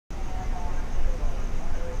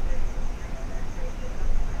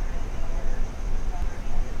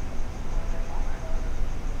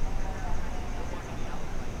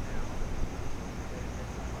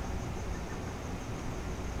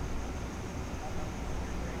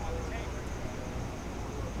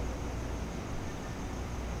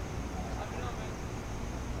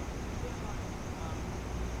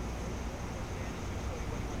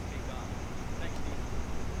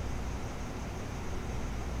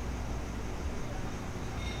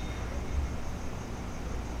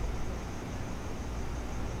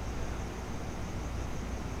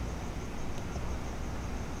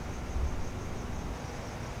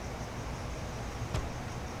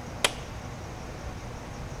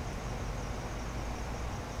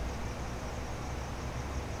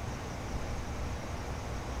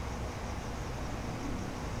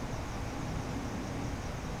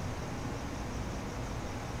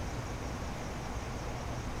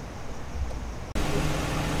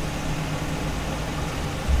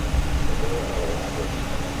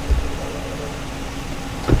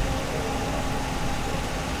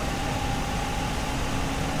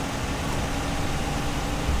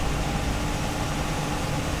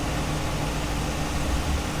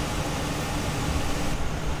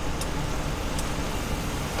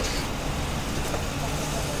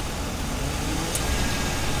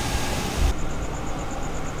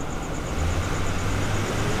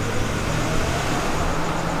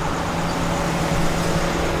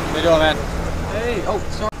you doing, man? Hey, oh,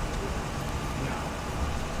 sorry.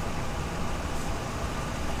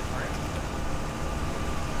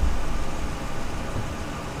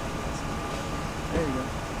 There you go.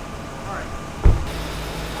 All right.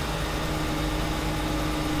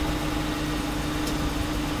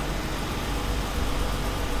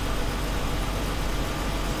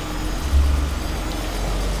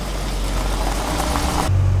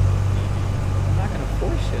 I'm not going to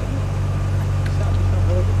force you.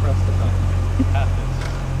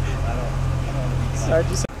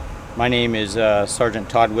 My name is Sergeant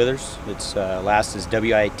Todd Withers. Its last is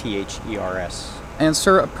Withers. And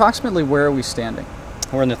sir, approximately where are we standing?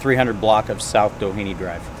 We're in the 300 block of South Doheny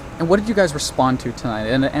Drive. And what did you guys respond to tonight,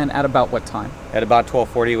 and at about what time? At about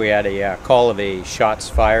 12:40, we had a call of a shots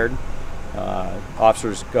fired.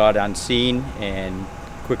 Officers got on scene and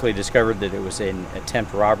quickly discovered that it was an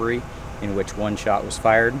attempt robbery in which one shot was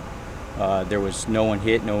fired. There was no one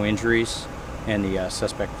hit, no injuries, and the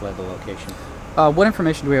suspect fled the location. What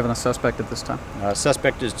information do we have on the suspect at this time?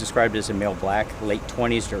 Suspect is described as a male black, late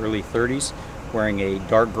 20s to early 30s, wearing a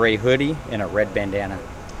dark gray hoodie and a red bandana.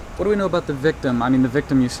 What do we know about the victim? I mean, the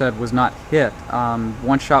victim you said was not hit.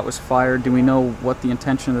 One shot was fired. Do we know what the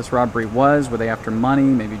intention of this robbery was? Were they after money,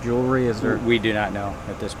 maybe jewelry? Is there? We do not know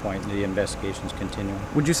at this point. The investigation is continuing.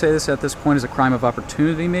 Would you say this at this point is a crime of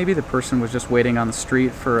opportunity, maybe? The person was just waiting on the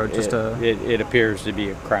street for It appears to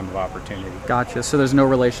be a crime of opportunity. Gotcha. So there's no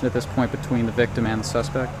relation at this point between the victim and the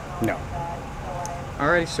suspect? No.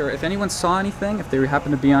 Alrighty, sir. If anyone saw anything, if they happen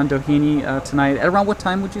to be on Doheny tonight, at around what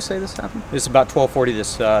time would you say this happened? It's about 12:40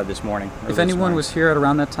 this morning. If anyone was here at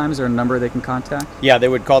around that time, is there a number they can contact? Yeah, they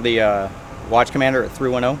would call the watch commander at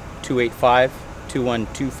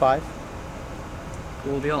 310-285-2125.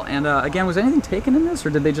 Cool deal. And again, was anything taken in this, or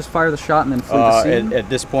did they just fire the shot and then flee the scene? At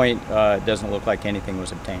this point, it doesn't look like anything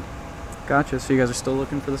was obtained. Gotcha. So you guys are still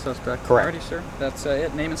looking for the suspect? Correct. Alrighty, sir. That's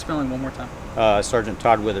it. Name and spelling one more time. Sergeant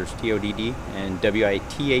Todd Withers, Todd, and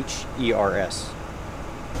Withers.